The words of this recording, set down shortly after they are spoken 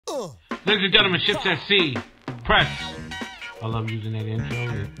Ladies and gentlemen, ships at sea, press. I love using that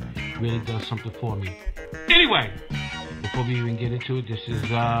intro. It really does something for me. Anyway, before we even get into it, this is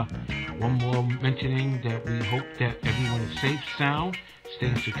one more mentioning that we hope that everyone is safe, sound,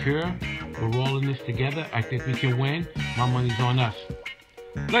 staying secure. We're all in this together. I think we can win. My money's on us.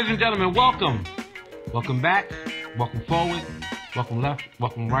 Ladies and gentlemen, welcome. Welcome back. Welcome forward. Welcome left.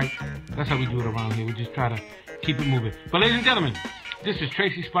 Welcome right. That's how we do it around here. We just try to keep it moving. But ladies and gentlemen, this is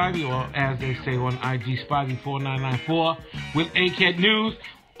Tracy Spivey, or as they say on IG, Spivey4994, with Egghead News.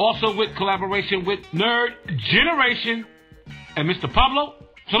 Also with collaboration with Nerd-Generation and Mr. Pablo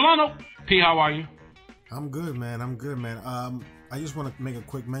Solano. P, how are you? I'm good, man. I just want to make a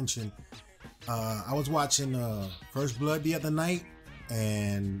quick mention. I was watching First Blood the other night,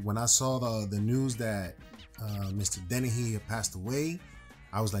 and when I saw the news that Mr. Dennehy had passed away,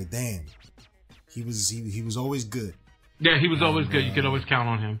 I was like, damn, he was always good. Yeah, he was always good. You could always count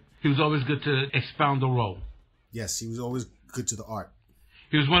on him. He was always good to expound the role. Yes, he was always good to the art.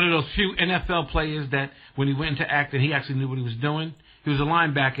 He was one of those few NFL players that when he went into acting, he actually knew what he was doing. He was a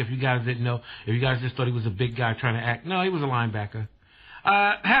linebacker, if you guys didn't know. If you guys just thought he was a big guy trying to act. No, he was a linebacker.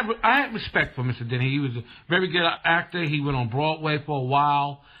 I had respect for Mr. Denny. He was a very good actor. He went on Broadway for a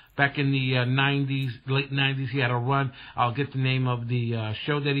while. Back in the 90s, late 90s, he had a run. I'll get the name of the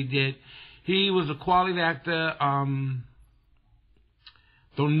show that he did. He was a quality actor.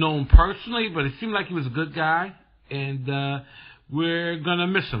 Don't know him personally, but it seemed like he was a good guy. And we're going to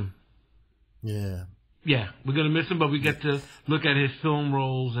miss him. Yeah. Yeah, we're going to miss him, but we get to look at his film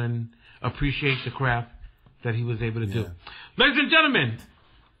roles and appreciate the craft that he was able to do. Ladies and gentlemen,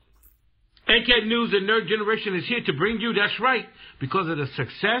 Egghead News and Nerd Generation is here to bring you, that's right, because of the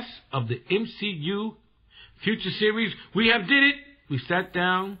success of the DCU Future Series, we have did it. We sat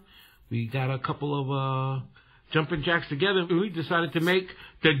down, we got a couple of jumping jacks together, and we decided to make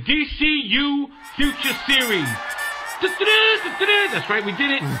the DCU Future Series. That's right, we did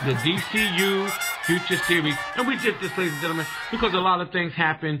it. The DCU Future Series. And we did this, ladies and gentlemen, because a lot of things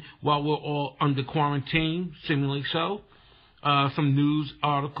happen while we're all under quarantine, seemingly so. Some news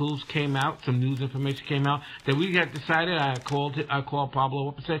articles came out, some news information came out that we had decided. I called Pablo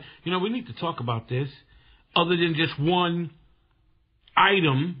up and said, you know, we need to talk about this. Other than just one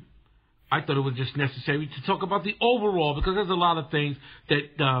item, I thought it was just necessary to talk about the overall, because there's a lot of things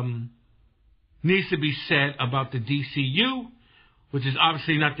that needs to be said about the DCU, which is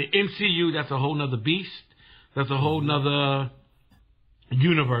obviously not the MCU. That's a whole nother beast. That's a whole nother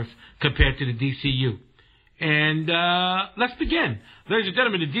universe compared to the DCU. And let's begin. Ladies and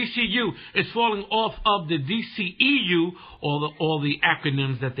gentlemen, the DCU is falling off of the DCEU, all the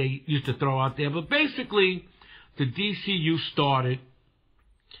acronyms that they used to throw out there. But basically, the DCU started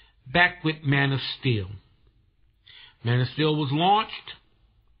back with ManofSteel. ManofSteel was launched.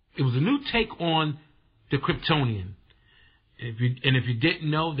 It was a new take on the Kryptonian. If you didn't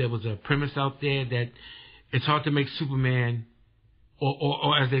know, there was a premise out there that it's hard to make Superman,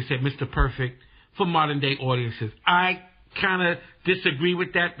 or as they said, Mr. Perfect, for modern day audiences. I kind of disagree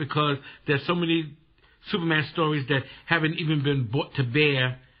with that, because there's so many Superman stories that haven't even been brought to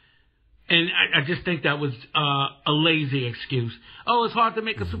bear. And I just think that was a lazy excuse. Oh, it's hard to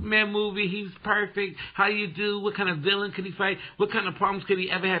make a Superman movie. He's perfect. How do you do? What kind of villain could he fight? What kind of problems could he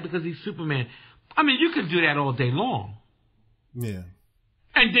ever have because he's Superman? I mean, you can do that all day long. Yeah.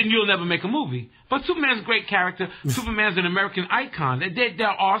 And then you'll never make a movie. But Superman's a great character. Superman's an American icon. There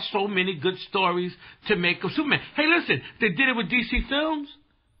are so many good stories to make of Superman. Hey, listen, they did it with DC Films.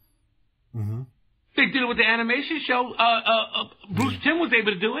 Mm-hmm. They did it with the animation show. Bruce Timm was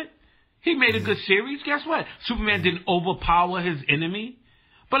able to do it. He made a good series. Guess what? Superman didn't overpower his enemy.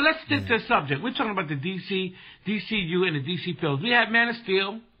 But let's stick to the subject. We're talking about the DCU and the DC films. We had Man of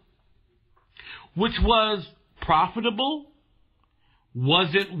Steel, which was profitable.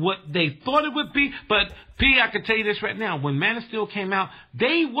 Wasn't what they thought it would be. But, P, I can tell you this right now. When Man of Steel came out,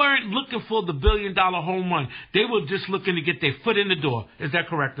 they weren't looking for the $1 billion home run. They were just looking to get their foot in the door. Is that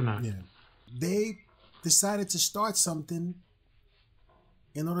correct or not? Yeah. They decided to start something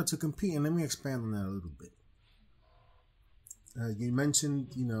in order to compete. And let me expand on that a little bit. You mentioned,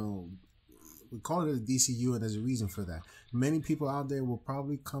 we call it a DCU, and there's a reason for that. Many people out there will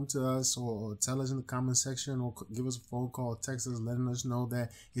probably come to us or tell us in the comment section or give us a phone call, text us, letting us know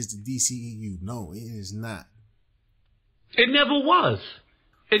that it's the DCEU. No, it is not. It never was.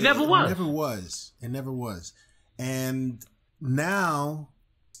 It never was. And now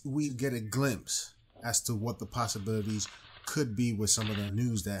we get a glimpse as to what the possibilities could be with some of the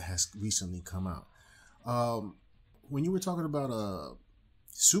news that has recently come out. When you were talking about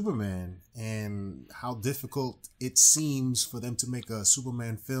Superman and how difficult it seems for them to make a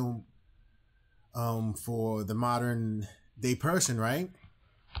Superman film for the modern day person, right?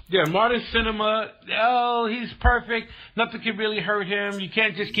 Yeah, modern cinema, oh, he's perfect. Nothing can really hurt him. You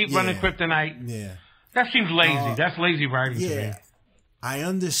can't just keep running kryptonite. Yeah. That seems lazy. That's lazy writing to me. I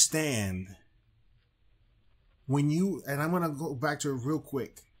understand when you, and I'm going to go back to it real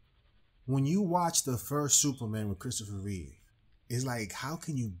quick. When you watch the first Superman with Christopher Reeve, it's like, how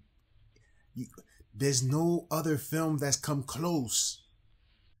can you there's no other film that's come close.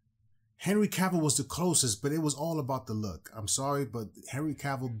 Henry Cavill was the closest, but it was all about the look. I'm sorry, but Henry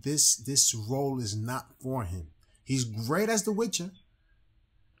Cavill, this role is not for him. He's great as The Witcher.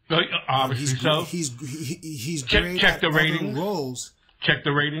 Obviously so. He's great at the other ratings. roles. Check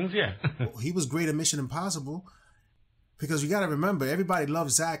the ratings, yeah. He was great at Mission Impossible. Because you got to remember, everybody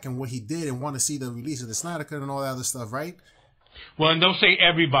loves Zack and what he did and want to see the release of the Snyder Cut and all that other stuff, right? Well, and don't say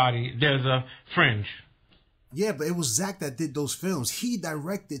everybody. There's a fringe. Yeah, but it was Zack that did those films. He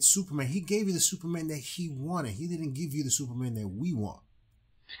directed Superman. He gave you the Superman that he wanted. He didn't give you the Superman that we want.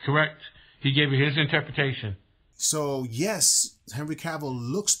 Correct. He gave you his interpretation. So, yes, Henry Cavill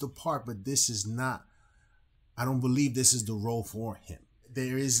looks the part, but this is not, I don't believe this is the role for him.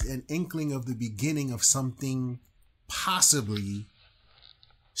 There is an inkling of the beginning of something possibly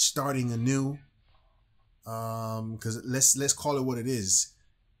starting anew. Because let's call it what it is.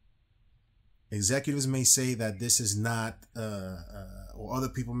 Executives may say that this is not, or other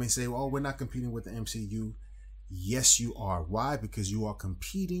people may say, well, we're not competing with the MCU. Yes, you are. Why? Because you are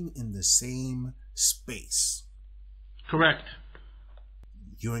competing in the same space. Correct.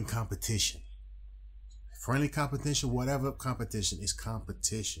 You're in competition. Friendly competition, whatever competition is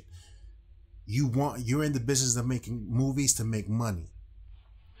competition. You're in the business of making movies to make money.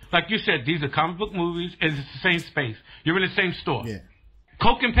 Like you said, these are comic book movies, and it's the same space. You're in the same store. Yeah.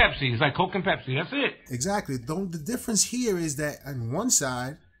 Coke and Pepsi. It's like Coke and Pepsi. That's it. Exactly. The difference here is that on one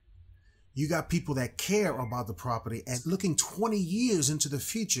side, you got people that care about the property and looking 20 years into the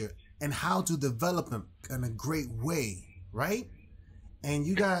future and how to develop them in a great way, right? And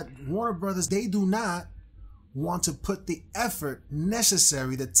you got Warner Brothers. They do not want to put the effort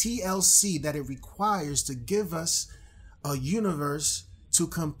necessary, the TLC that it requires to give us a universe to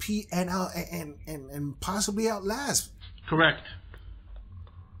compete and possibly outlast. Correct.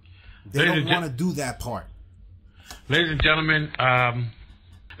 They don't want to do that part. Ladies and gentlemen,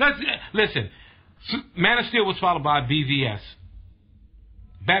 listen. Man of Steel was followed by BVS.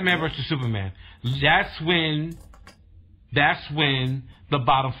 Batman versus Superman. That's when the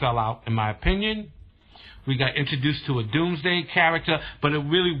bottom fell out, in my opinion. We got introduced to a Doomsday character, but it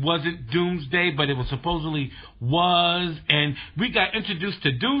really wasn't Doomsday, but it was supposedly was. And we got introduced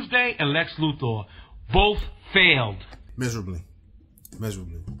to Doomsday and Lex Luthor. Both failed. Miserably.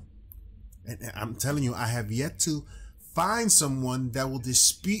 And I'm telling you, I have yet to find someone that will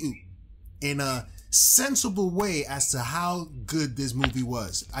dispute in a sensible way as to how good this movie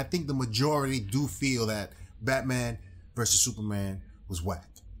was. I think the majority do feel that Batman versus Superman was whack.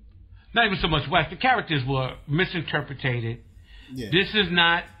 Not even so much whack. The characters were misinterpreted. Yeah. Ladies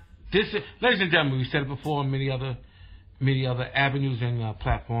and gentlemen, we said it before on many other avenues and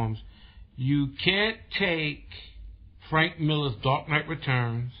platforms. You can't take Frank Miller's Dark Knight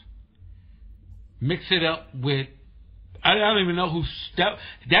Returns, mix it up with, I don't even know who,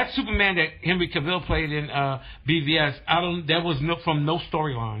 that Superman that Henry Cavill played in BVS, that was from no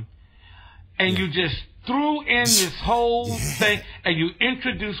storyline. And you just threw in this whole thing, and you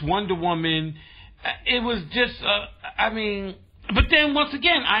introduced Wonder Woman. It was just, but then once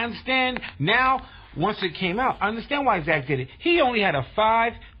again, I understand now, once it came out, I understand why Zack did it. He only had a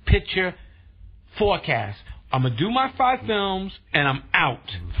 5-picture forecast. I'm going to do my 5 films, and I'm out.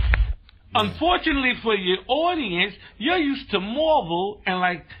 Yeah. Unfortunately for your audience, you're used to Marvel, and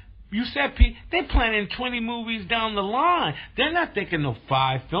like you said, Pete, they're planning 20 movies down the line. They're not thinking of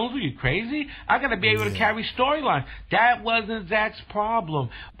 5 films. Are you crazy? I got to be able to carry storylines. That wasn't Zack's problem.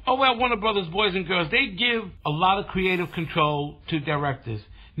 Oh, well, Warner Brothers, boys and girls, they give a lot of creative control to directors.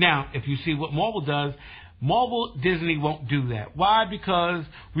 Now, if you see what Marvel does, Disney won't do that. Why? Because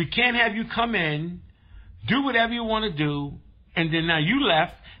we can't have you come in, do whatever you want to do, and then now you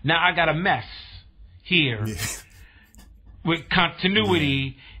left. Now I got a mess here with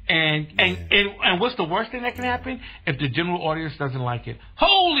continuity. And what's the worst thing that can happen? If the general audience doesn't like it.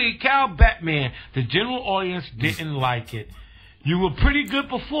 Holy cow, Batman. The general audience didn't like it. You were pretty good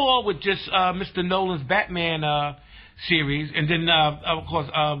before with just Mr. Nolan's Batman series. And then, of course,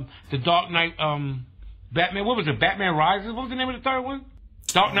 the Dark Knight Batman. What was it? Batman Rises? What was the name of the third one?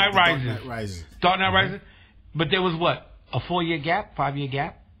 Dark Knight Rises. Dark Knight Rises. But there was what? A 4-year gap? 5-year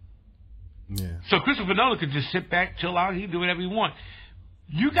gap? Yeah. So Christopher Nolan could just sit back, chill out, he can do whatever he wants.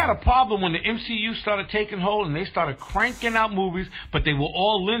 You got a problem when the MCU started taking hold and they started cranking out movies, but they were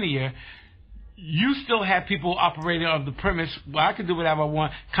all linear. You still have people operating on the premise, well, I can do whatever I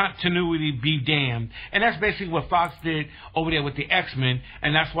want, continuity be damned. And that's basically what Fox did over there with the X-Men,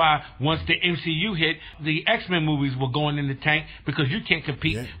 and that's why once the MCU hit, the X-Men movies were going in the tank because you can't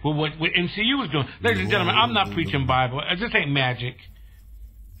compete with what MCU was doing. Ladies and gentlemen, I'm not preaching Bible. This ain't magic.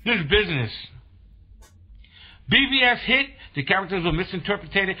 This is business. BVS hit, the characters were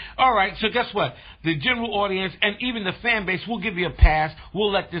misinterpreted. All right, so guess what? The general audience and even the fan base will give you a pass.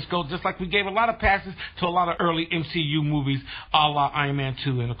 We'll let this go, just like we gave a lot of passes to a lot of early MCU movies, a la Iron Man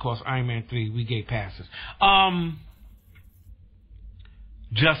 2 and, of course, Iron Man 3. We gave passes.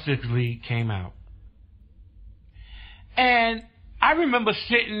 Justice League came out. And I remember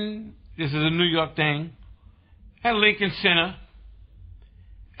sitting, this is a New York thing, at Lincoln Center.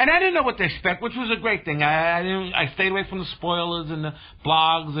 And I didn't know what to expect, which was a great thing. I stayed away from the spoilers and the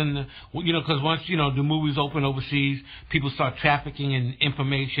blogs and because once the movies open overseas, people start trafficking in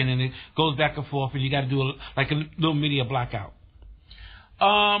information and it goes back and forth, and you got to do a little media blackout.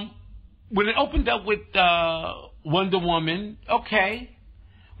 When it opened up with Wonder Woman, okay.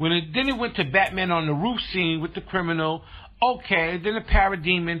 Then it went to Batman on the roof scene with the criminal, okay. Then the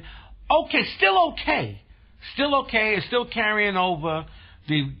Parademon, okay. Still okay. It's still carrying over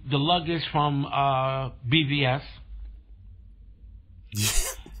the luggage from BVS.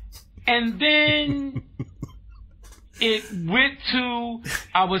 And then it went to,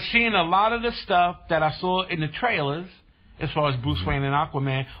 I was seeing a lot of the stuff that I saw in the trailers as far as Bruce Wayne and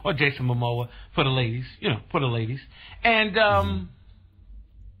Aquaman or Jason Momoa for the ladies, And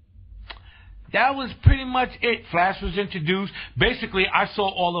that was pretty much it. Flash was introduced. Basically, I saw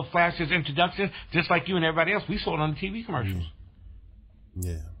all of Flash's introductions just like you and everybody else. We saw it on the TV commercials.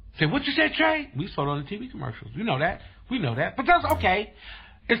 Yeah. Say, what you said, Trey? We saw it on the TV commercials. We know that. But that's okay.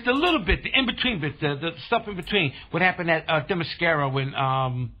 It's the little bit, the in-between bit, the stuff in between. What happened at Themyscira when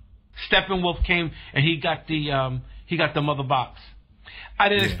Steppenwolf came and he got the mother box. I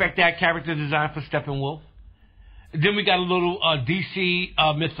didn't expect that character design for Steppenwolf. Then we got a little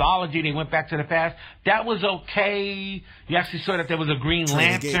DC mythology. They went back to the past. That was okay. You actually saw that there was a Green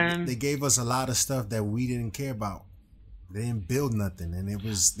Lantern. They gave us a lot of stuff that we didn't care about. They didn't build nothing, and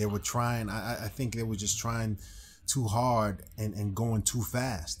they were trying. I think they were just trying too hard and going too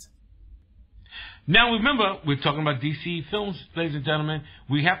fast. Now remember, we're talking about DC films, ladies and gentlemen.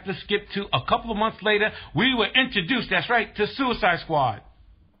 We have to skip to a couple of months later. We were introduced, that's right, to Suicide Squad,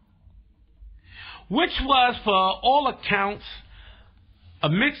 which was, for all accounts, a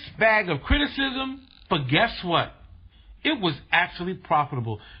mixed bag of criticism. But guess what? It was actually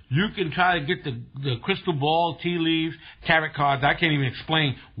profitable. You can try to get the crystal ball, tea leaves, tarot cards. I can't even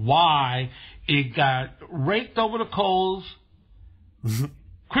explain why it got raked over the coals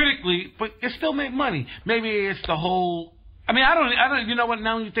critically, but it still made money. Maybe it's the whole. I mean, I don't. You know what?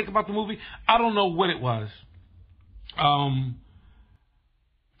 Now when you think about the movie, I don't know what it was.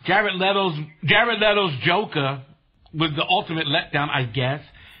 Jared Leto's Joker was the ultimate letdown, I guess.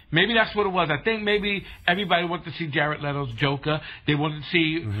 Maybe that's what it was. I think maybe everybody wanted to see Jared Leto's Joker. They wanted to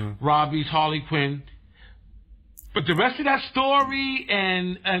see Robbie's Harley Quinn. But the rest of that story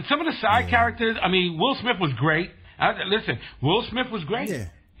and some of the side characters, I mean, Will Smith was great. Listen, Will Smith was great. Yeah.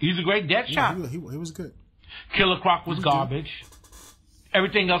 He's a great Deadshot. Yeah, he was good. Killer Croc was garbage.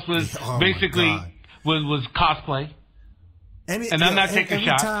 Everything else was basically was cosplay. And I'm not taking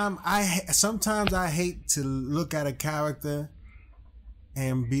shots. Sometimes I hate to look at a character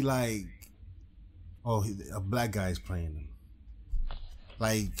and be like, oh, a black guy's playing them.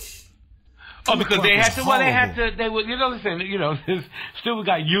 Like, oh, because they had to. They would, listen, still we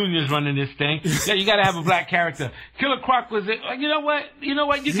got unions running this thing. Yeah, you got to have a black character. Killer Croc was, you know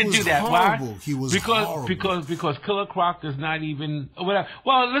what, you can do that. Horrible. Why? He was horrible. Because Killer Croc is not even whatever.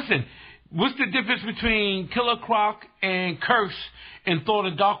 Well, listen, what's the difference between Killer Croc and Curse in Thor: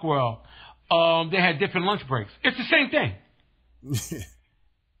 The Dark World? They had different lunch breaks. It's the same thing.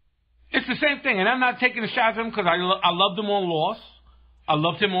 It's the same thing, and I'm not taking a shot at him because I loved him on Lost. I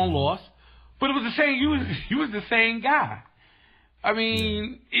loved him on Lost, but it was the same. He was the same guy. I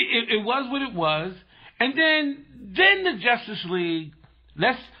mean, it was what it was. And then the Justice League.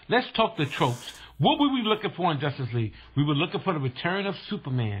 Let's talk the tropes. What were we looking for in Justice League? We were looking for the return of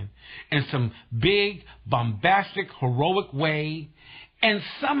Superman in some big, bombastic, heroic way, and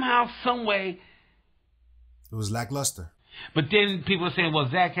somehow, some way, it was lackluster. But then people are saying, well,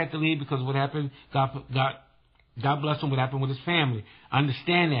 Zach had to leave because of what happened, got God bless him, what happened with his family. I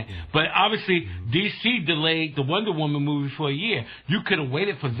understand that. Yeah. But obviously, DC delayed the Wonder Woman movie for a year. You could have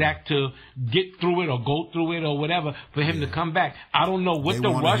waited for Zack to get through it or go through it or whatever for him to come back. I don't know what the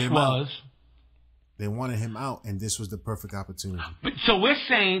rush was. They wanted him out, and this was the perfect opportunity. But so we're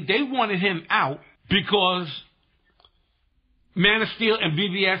saying they wanted him out because Man of Steel and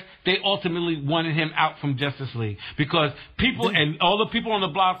BVS, they ultimately wanted him out from Justice League because people and all the people on the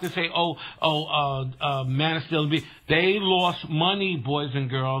block that say, Man of Steel, they lost money, boys and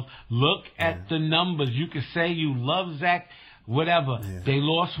girls. Look at the numbers. You can say you love Zack, whatever. Yeah. They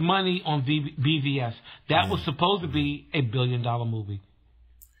lost money on BVS. That was supposed to be a $1 billion movie.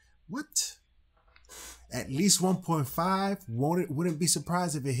 What? At least 1.5. Wouldn't be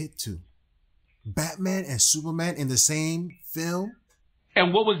surprised if it hit 2. Batman and Superman in the same film.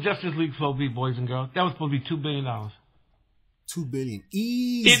 And what was Justice League supposed to be, boys and girls? That was supposed to be $2 billion. $2 billion.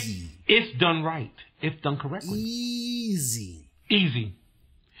 Easy. If done right. If done correctly. Easy.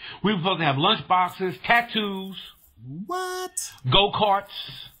 We were supposed to have lunch boxes, tattoos. What? Go-karts.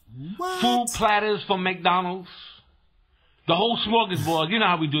 What? Food platters from McDonald's. The whole smorgasbord. You know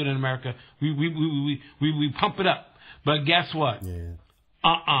how we do it in America. We pump it up. But guess what?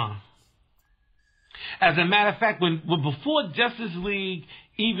 Yeah. As a matter of fact, when before Justice League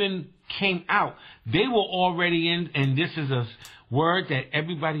even came out, they were already in, and this is a word that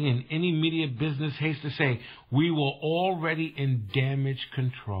everybody in any media business hates to say, we were already in damage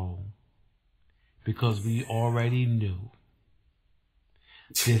control because we already knew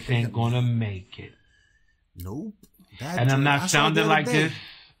this ain't gonna make it. Nope. And I'm not sounding like this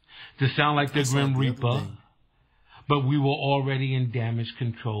to sound like the Grim Reaper. But we were already in damage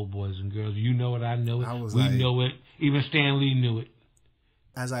control, boys and girls. You know it, I know it. We know it. Even Stan Lee knew it.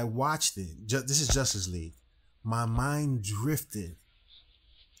 As I watched it, this is Justice League, my mind drifted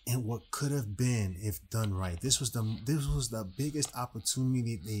in what could have been if done right. This was the biggest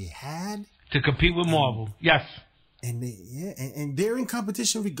opportunity they had to compete with Marvel. Yes. And they're in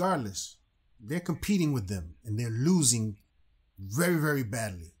competition regardless. They're competing with them, and they're losing very, very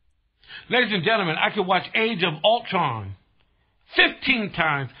badly. Ladies and gentlemen, I could watch Age of Ultron 15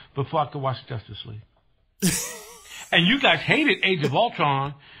 times before I could watch Justice League. And you guys hated Age of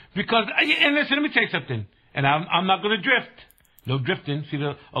Ultron because, and listen, let me tell you something, and I'm not going to drift. No drifting. See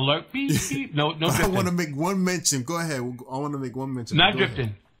the alert? Beep, beep. No drifting. I want to make one mention. Go ahead. I want to make one mention. Not drifting.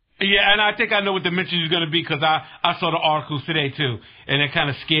 Ahead. Yeah, and I think I know what the mention is going to be because I saw the articles today too, and it kind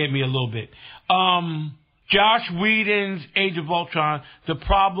of scared me a little bit. Josh Whedon's Age of Ultron, the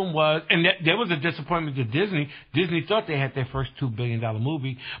problem was, and there was a disappointment to Disney. Disney thought they had their first $2 billion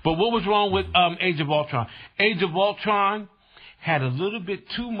movie. But what was wrong with Age of Ultron? Age of Ultron had a little bit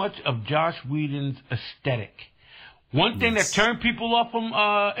too much of Josh Whedon's aesthetic. One thing that turned people off from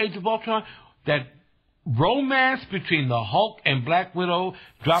Age of Ultron, that romance between the Hulk and Black Widow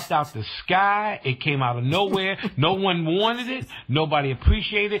dropped out the sky. It came out of nowhere. No one wanted it. Nobody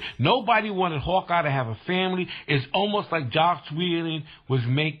appreciated it. Nobody wanted Hawkeye to have a family. It's almost like Josh Whedon was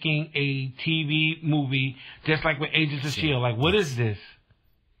making a TV movie just like with Agents of S.H.I.E.L.D. Like, what is this?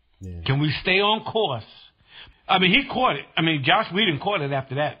 Yeah. Can we stay on course? I mean, he caught it. I mean, Josh Whedon caught it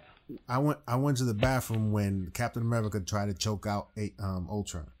after that. I went to the bathroom when Captain America tried to choke out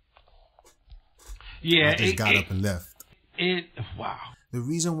Ultron. Yeah, I just got up and left. Wow. The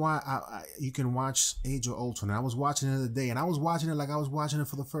reason why you can watch Age of Ultron, I was watching it the other day, and I was watching it like I was watching it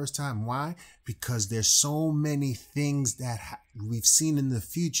for the first time. Why? Because there's so many things that we've seen in the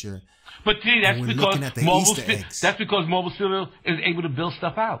future. But see, that's because Mobile Studio is able to build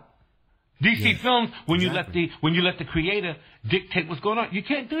stuff out. DC Films, when you let the creator dictate what's going on, you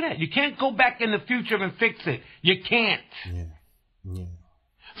can't do that. You can't go back in the future and fix it. You can't. Yeah.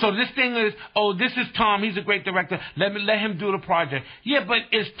 So this thing is, this is Tom. He's a great director. Let him do the project. Yeah, but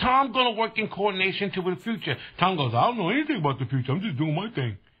is Tom going to work in coordination to the future? Tom goes, I don't know anything about the future. I'm just doing my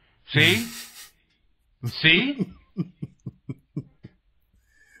thing. See? See?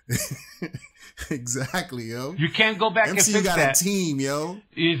 Exactly, yo. You can't go back and fix that. MCU got a team, yo.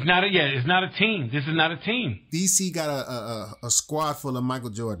 It's not a team. This is not a team. DC got a squad full of Michael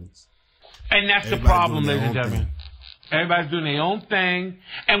Jordans. And that's the problem, ladies and gentlemen. Everybody's doing their own thing,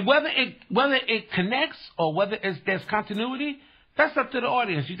 and whether it connects or whether there's continuity, that's up to the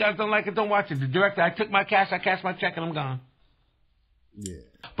audience. You guys don't like it, don't watch it. The director, I took my cash, I cashed my check, and I'm gone. Yeah.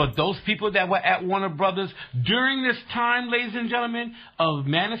 But those people that were at Warner Brothers during this time, ladies and gentlemen, of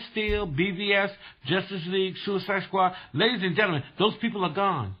Man of Steel, BVS, Justice League, Suicide Squad, ladies and gentlemen, those people are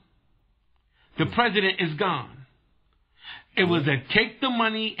gone. The president is gone. It was a take the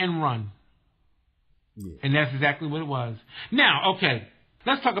money and run. Yeah. And that's exactly what it was. Now, okay,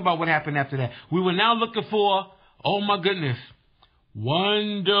 let's talk about what happened after that. We were now looking for, Oh my goodness.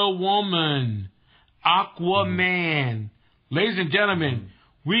 Wonder Woman, Aquaman. Ladies and gentlemen,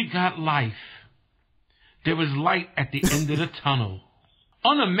 we got life. There was light at the end of the tunnel.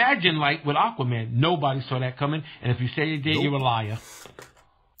 Unimagined light with Aquaman. Nobody saw that coming. And if you say you did, you're a liar.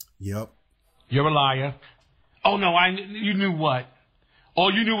 Yep. You're a liar. Oh no, you knew what?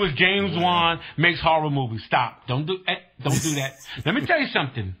 All you knew was James Wan makes horror movies. Stop. Don't do that. Let me tell you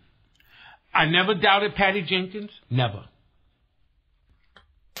something. I never doubted Patty Jenkins. Never.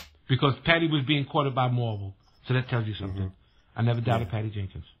 Because Patty was being courted by Marvel. So that tells you something. I never doubted Patty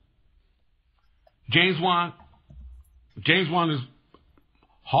Jenkins. James Wan is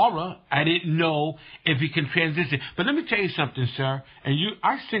horror. I didn't know if he can transition. But let me tell you something, sir. And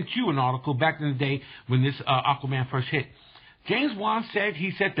I sent you an article back in the day when this Aquaman first hit. James Wan said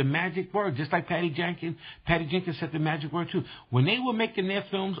he said the magic word, just like Patty Jenkins. Patty Jenkins said the magic word too. When they were making their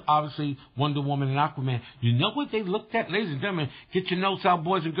films, obviously Wonder Woman and Aquaman, you know what they looked at? Ladies and gentlemen, get your notes out,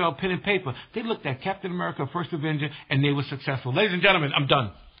 boys and girls, pen and paper. They looked at Captain America, First Avenger, and they were successful. Ladies and gentlemen, I'm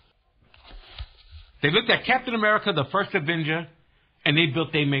done. They looked at Captain America, the First Avenger, and they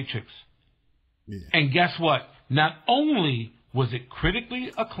built their Matrix. Yeah. And guess what? Not only was it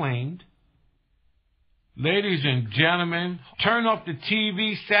critically acclaimed, ladies and gentlemen, turn off the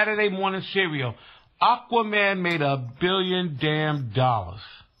TV, Saturday morning cereal. Aquaman made $1 billion damn.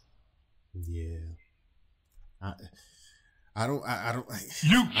 Yeah. I don't.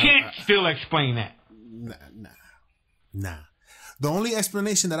 You can't still explain that. Nah. The only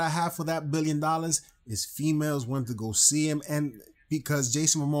explanation that I have for that $1 billion is females wanted to go see him, and because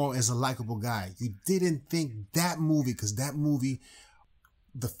Jason Momoa is a likable guy. You didn't think that movie, because that movie,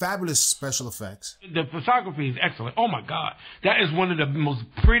 the fabulous special effects. The photography is excellent. Oh my God. That is one of the most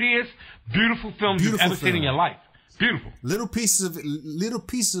prettiest, beautiful films you've ever seen in your life. Beautiful. Little pieces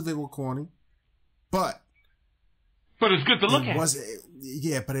of it were corny, but it's good to look at.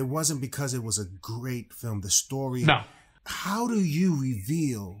 Yeah, but it wasn't because it was a great film. The story. No. How do you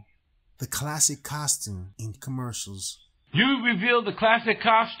reveal the classic costume in commercials? You revealed the classic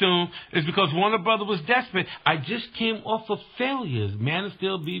costume is because Warner Brothers was desperate. I just came off of failures.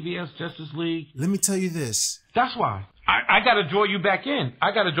 ManofSteel, BVS, Justice League. Let me tell you this. That's why. I got to draw you back in.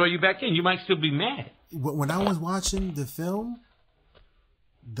 You might still be mad. When I was watching the film,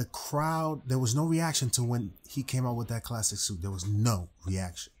 the crowd, there was no reaction to when he came out with that classic suit. There was no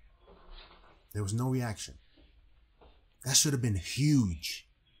reaction. That should have been huge,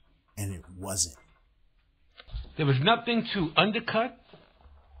 and it wasn't. There was nothing to undercut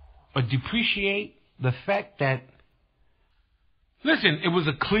or depreciate the fact that, listen, it was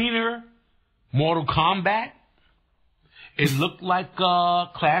a cleaner Mortal Kombat. It looked like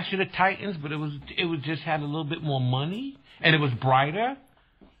Clash of the Titans, but it was just had a little bit more money, and it was brighter.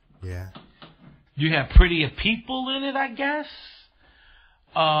 Yeah. You had prettier people in it, I guess.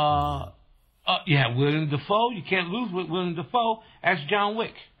 You had William Dafoe. You can't lose with William Dafoe. That's John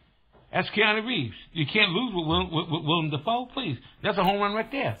Wick. That's Keanu Reeves. You can't lose with William Dafoe, please. That's a home run right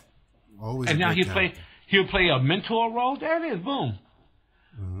there. Always. And now he'll play a mentor role. There it is. Boom.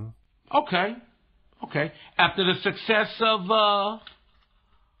 Mm-hmm. Okay. After the success of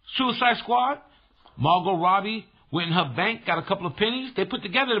Suicide Squad, Margot Robbie went in her bank, got a couple of pennies. They put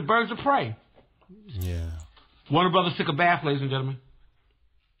together the Birds of Prey. Yeah. Warner Brothers took a bath, ladies and gentlemen.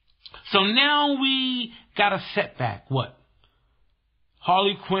 So now we got a setback. What?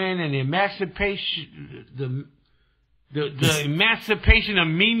 Harley Quinn and the emancipation, the emancipation of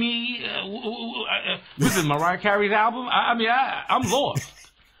Mimi. This is Mariah Carey's album. I'm lost.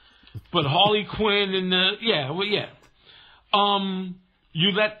 But Harley Quinn and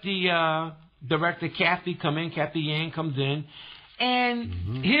you let the director Kathy come in. Kathy Yang comes in,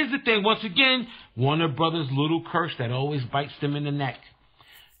 and here's the thing. Once again, Warner Brothers' little curse that always bites them in the neck.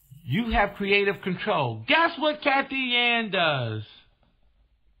 You have creative control. Guess what Kathy Yan does?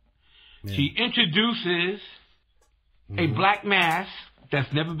 Yeah. She introduces a black mask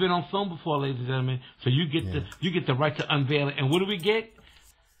that's never been on film before, ladies and gentlemen. So you get the right to unveil it. And what do we get?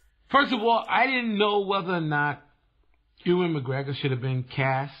 First of all, I didn't know whether or not Ewan McGregor should have been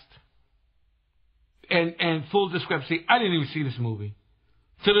cast. And full discrepancy, I didn't even see this movie.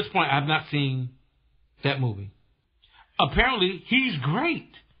 To this point, I've not seen that movie. Apparently, he's great.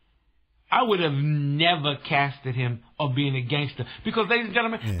 I would have never casted him of being a gangster. Because, ladies and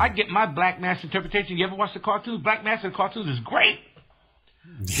gentlemen, I get my Black Mask interpretation. You ever watch the cartoons? Black Mask in the cartoons is great.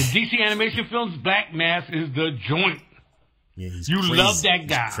 The DC animation films, Black Mask is the joint. Yeah, he's you crazy. Love that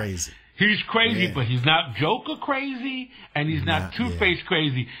guy. He's crazy. He's crazy, but he's not Joker crazy, and he's not Two-Face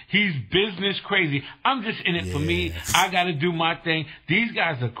crazy. He's business crazy. I'm just in it for me. I got to do my thing. These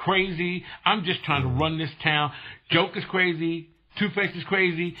guys are crazy. I'm just trying to run this town. Joker's crazy. Two-Face is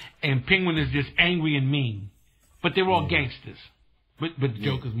crazy, and Penguin is just angry and mean. But they're all gangsters. But the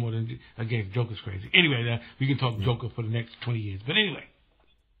Joker's more than a gangster. Joker's crazy. Anyway, we can talk Joker for the next 20 years. But anyway.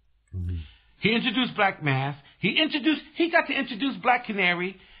 He introduced Black Mask. He got to introduce Black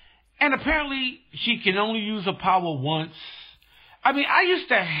Canary. And apparently, she can only use her power once. I mean, I used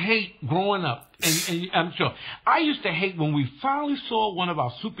to hate growing up, and I'm sure, I used to hate when we finally saw one of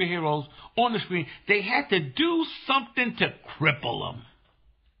our superheroes on the screen, they had to do something to cripple him.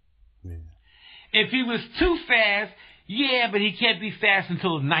 If he was too fast, but he can't be fast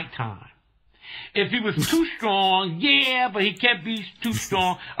until nighttime. If he was too strong, but he can't be too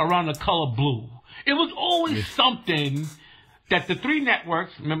strong around the color blue. It was always something that the three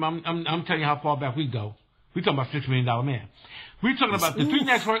networks, remember, I'm telling you how far back we go. We're talking about $6 Million Man. We're talking about the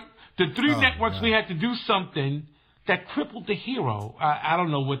three networks, we had to do something that crippled the hero. I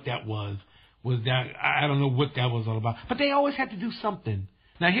don't know what that was. I don't know what that was all about. But they always had to do something.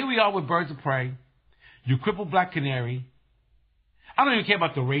 Now, here we are with Birds of Prey. You cripple Black Canary. I don't even care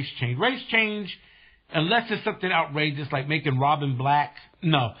about the race change. Race change, unless it's something outrageous like making Robin black,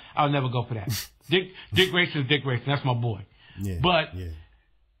 no, I'll never go for that. Dick Grayson is Dick Grayson. That's my boy.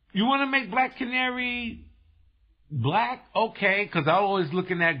 You want to make Black Canary black? Okay, because I'm always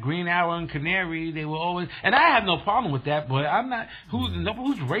looking at Green Arrow and Canary. They were always, and I have no problem with that, but I'm not, who's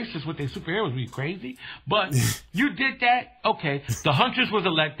racist with their superheroes? Are you crazy? But you did that? Okay. The Huntress was a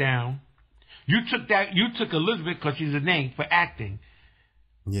letdown. You took Elizabeth because she's a name for acting.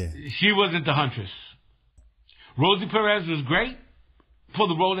 She wasn't the Huntress. Rosie Perez was great for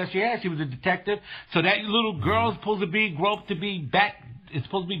the role that she had. She was a detective. So that little girl is supposed to grow up to be it's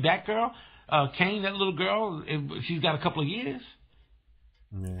supposed to be Batgirl. Kane, that little girl, she's got a couple of years.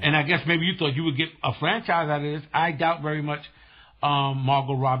 And I guess maybe you thought you would get a franchise out of this. I doubt very much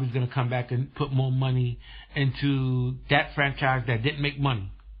Margot Robbie's going to come back and put more money into that franchise that didn't make money.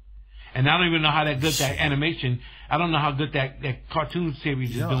 And I don't even know how that good that animation, I don't know how good that cartoon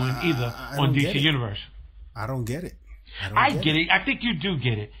series is doing either on DC Universe. I don't get it. I get it. I think you do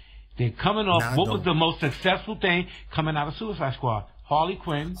get it. They're coming off, what was the most successful thing coming out of Suicide Squad? Harley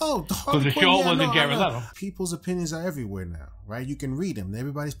Quinn. Oh, because the show wasn't Jared Leto. People's opinions are everywhere now, right? You can read them.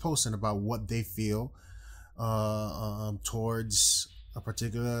 Everybody's posting about what they feel towards a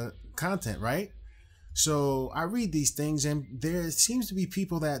particular content, right? So I read these things, and there seems to be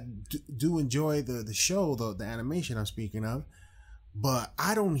people that do enjoy the show, the animation I'm speaking of, but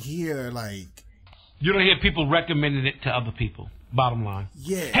I don't hear like... You don't hear people recommending it to other people, bottom line.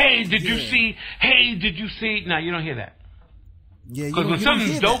 Hey, did you see? Hey, did you see? No, you don't hear that. Because when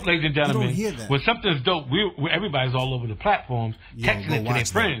something's dope, ladies and gentlemen, when something's dope, everybody's all over the platforms, texting it to their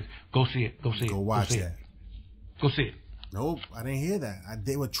friends. Go see it. Go see it. Go watch that. Go see it. Nope, I didn't hear that.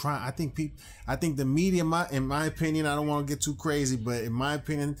 They were trying. I think the media, in my opinion, I don't want to get too crazy, but in my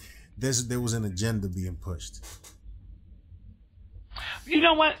opinion, there was an agenda being pushed. You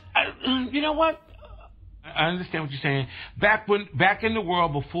know what? I understand what you're saying. Back in the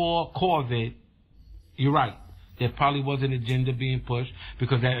world before COVID, you're right. There probably was an agenda being pushed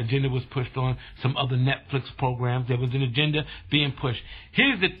because that agenda was pushed on some other Netflix programs. There was an agenda being pushed.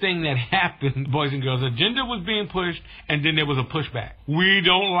 Here's the thing that happened, boys and girls. Agenda was being pushed, and then there was a pushback. We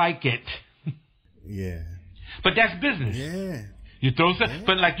don't like it. But that's business. You throw stuff,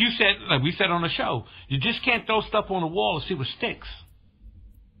 but like you said, like we said on the show, you just can't throw stuff on the wall and see what sticks.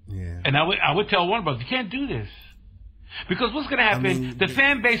 And I would tell Warner Bros. You can't do this. Because what's going to happen, the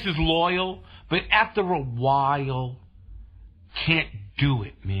fan base is loyal, but after a while, can't do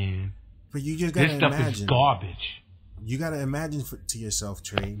it, man. But you just got to imagine. This stuff is garbage. You got to imagine to yourself,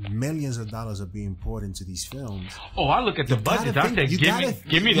 Trey, millions of dollars are being poured into these films. Oh, I look at the budget. I say,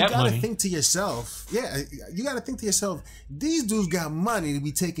 give me that money. You got to think to yourself, you got to think to yourself, these dudes got money to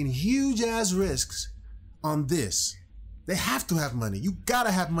be taking huge-ass risks on this. They have to have money. You got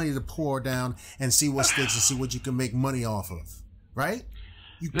to have money to pour down and see what sticks and see what you can make money off of, right?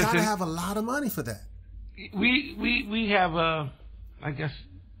 You got to have a lot of money for that. We have I guess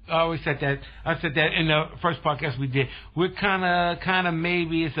I always said that. I said that in the first podcast we did. We're kind of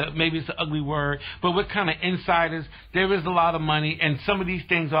maybe it's an ugly word, but we're kind of insiders. There is a lot of money, and some of these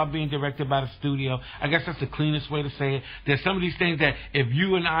things are being directed by the studio. I guess that's the cleanest way to say it. There's some of these things that if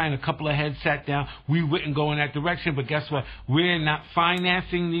you and I and a couple of heads sat down, we wouldn't go in that direction. But guess what? We're not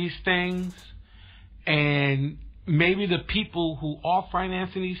financing these things, and maybe the people who are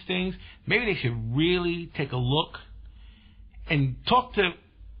financing these things, maybe they should really take a look and talk to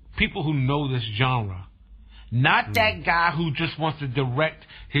people who know this genre. Not that guy who just wants to direct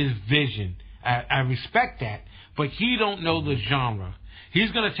his vision. I respect that, but he don't know the genre.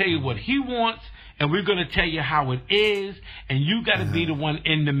 He's going to tell you what he wants, and we're going to tell you how it is, and you got to be the one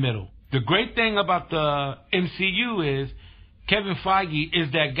in the middle. The great thing about the MCU is Kevin Feige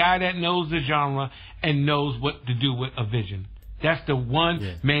is that guy that knows the genre and knows what to do with a vision. That's the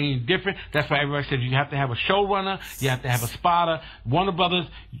one main difference. That's why everybody says you have to have a showrunner, you have to have a spotter. Warner Brothers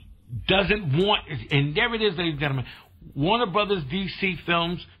doesn't want, and there it is, ladies and gentlemen, Warner Brothers, DC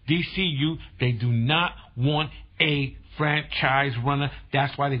Films, DCU, they do not want a franchise runner.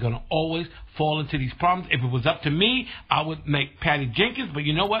 That's why they're going to always fall into these problems. If it was up to me, I would make Patty Jenkins, but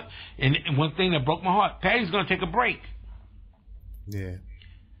you know what? And one thing that broke my heart, Patty's going to take a break. Yeah.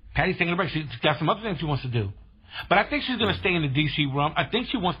 Patty's taking a break. She's got some other things she wants to do. But I think she's going to stay in the DC realm. I think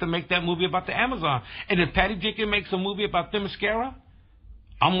she wants to make that movie about the Amazon. And if Patty Jenkins makes a movie about Themyscira,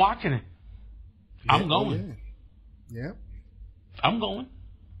 I'm watching it. I'm going. Yeah. I'm going.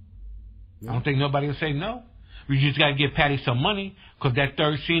 I don't think nobody will say no. We just got to give Patty some money because that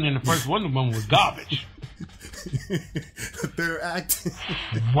third scene in the first Wonder Woman was garbage. The third act.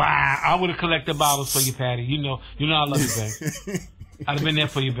 Wow. I would have collected bottles for you, Patty. You know I love you, babe. I'd have been there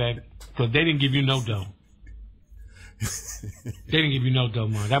for you, babe. Because they didn't give you no dough. They didn't give you no dough,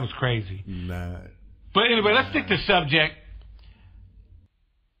 man. That was crazy. Nah. But anyway, let's stick to subject.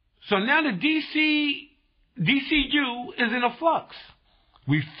 So now the DCU is in a flux.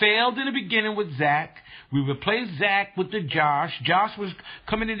 We failed in the beginning with Zach. We replaced Zach with the Josh. Josh was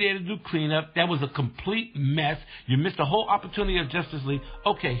coming in there to do cleanup. That was a complete mess. You missed the whole opportunity of Justice League.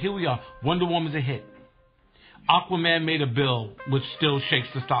 Okay, here we are. Wonder Woman's a hit. Aquaman made a bill, which still shakes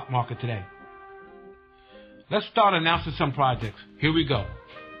the stock market today. Let's start announcing some projects. Here we go.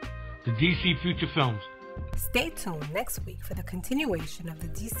 The DC Future Films. Stay tuned next week for the continuation of the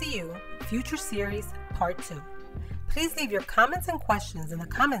DCU Future Series Part 2. Please leave your comments and questions in the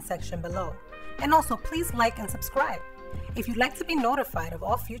comment section below. And also, please like and subscribe. If you'd like to be notified of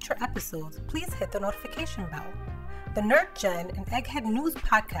all future episodes, please hit the notification bell. The Nerd-Gen and Egghead News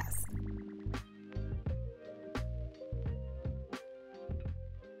Podcast.